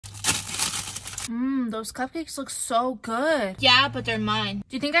Those cupcakes look so good. Yeah, but they're mine.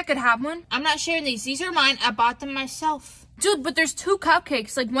 Do you think I could have one? I'm not sharing these. These are mine. I bought them myself. Dude, but there's 2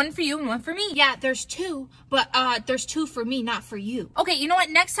 cupcakes, like one for you and one for me. Yeah, there's 2, but there's 2 for me, not for you. Okay, you know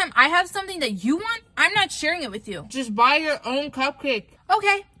what? Next time I have something that you want, I'm not sharing it with you. Just buy your own cupcake.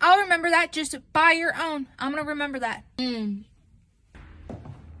 Okay, I'll remember that. Just buy your own. I'm gonna remember that.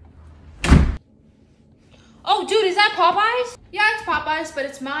 Oh, dude, is that Popeyes? Yeah, it's Popeyes, but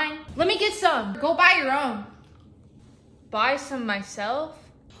it's mine. Let me get some. Go buy your own. Buy some myself?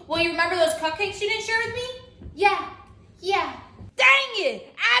 Well, you remember those cupcakes you didn't share with me? Yeah. Dang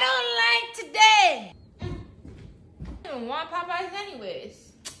it! I don't like today! I don't even want Popeyes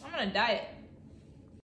anyways. I'm on a diet.